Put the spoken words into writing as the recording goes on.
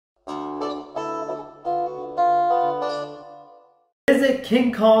visit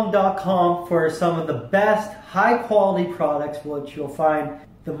KingKong.com for some of the best high quality products, which you'll find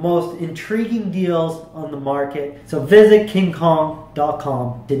the most intriguing deals on the market. So visit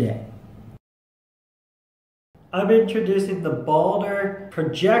KingKong.com today. I'm introducing the BALDR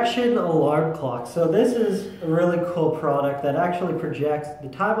projection alarm clock. So this is a really cool product that actually projects the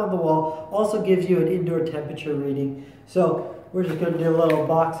time on the wall, also gives you an indoor temperature reading. So we're just going to do a little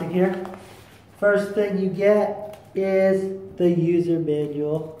unboxing here. First thing you get is the user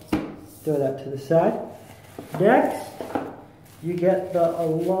manual. Throw that to the side. Next, you get the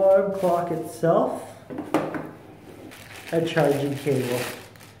alarm clock itself, a charging cable.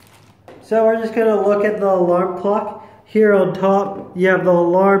 So we're just going to look at the alarm clock. Here on top, you have the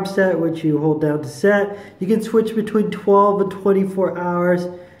alarm set, which you hold down to set. You can switch between 12 and 24 hours.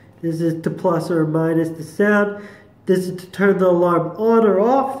 This is to plus or minus the sound. This is to turn the alarm on or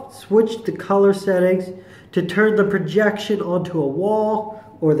off. Switch the color settings to turn the projection onto a wall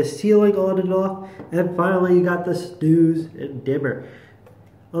or the ceiling on and off. And finally, you got the snooze and dimmer.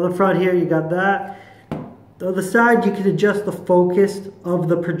 On the front here, you got that. On the side, you can adjust the focus of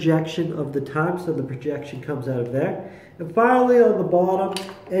the projection of the time, so the projection comes out of there. And finally, on the bottom,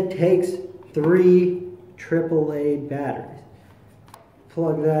 it takes 3 AAA batteries.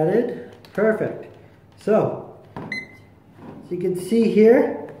 Plug that in. Perfect. So you can see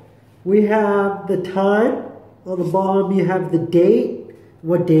here, we have the time. On the bottom, you have the date,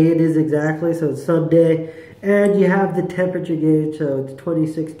 what day it is exactly, so it's Sunday. And you have the temperature gauge, so it's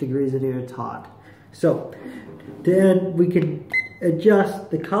 26 degrees in here, it's hot. So then we can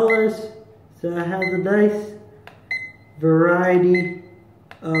adjust the colors, so it has a nice variety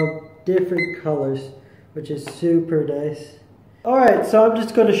of different colors, which is super nice. Alright, so I'm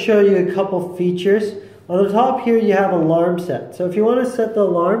just going to show you a couple features. On the top here you have alarm set. So if you want to set the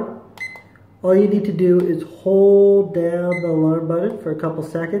alarm, all you need to do is hold down the alarm button for a couple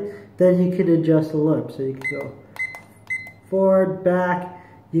seconds. Then you can adjust the alarm. So you can go forward, back.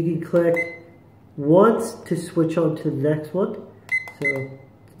 You can click once to switch on to the next one. So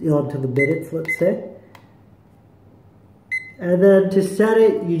on to the minutes, let's say. And then to set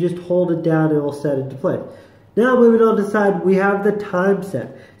it, you just hold it down and it will set it to place. Now moving on to the side, we have the time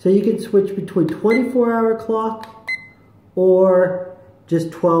set. So you can switch between 24-hour clock or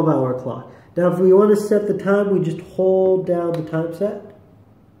just 12-hour clock. Now if we want to set the time, we just hold down the time set.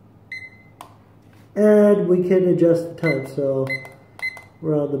 And we can adjust the time. So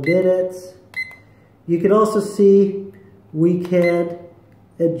we're on the minutes. You can also see we can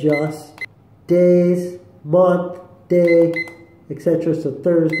adjust days, month, day, etc. So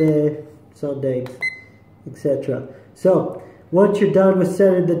Thursday, Sunday, etc. So once you're done with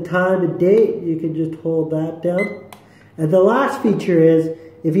setting the time and date, you can just hold that down. And the last feature is,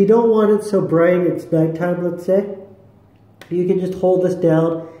 if you don't want it so bright, it's nighttime, let's say, you can just hold this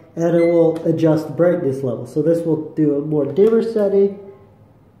down and it will adjust the brightness level. So this will do a more dimmer setting,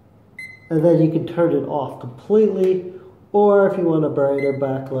 and then you can turn it off completely, or if you want a brighter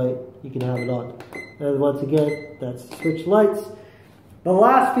backlight, you can have it on. And once again, that's the switch lights. The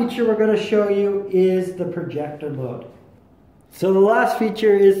last feature we're going to show you is the projector mode. So the last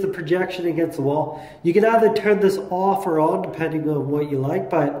feature is the projection against the wall. You can either turn this off or on depending on what you like,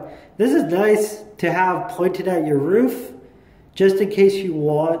 but this is nice to have pointed at your roof just in case you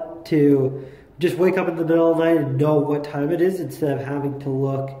want to just wake up in the middle of the night and know what time it is instead of having to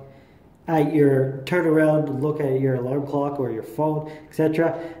look at turn around and look at your alarm clock or your phone,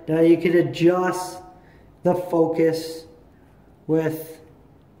 etc. Now you can adjust the focus with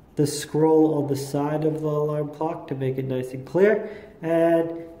the scroll on the side of the alarm clock to make it nice and clear, and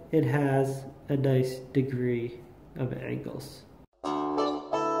it has a nice degree of angles.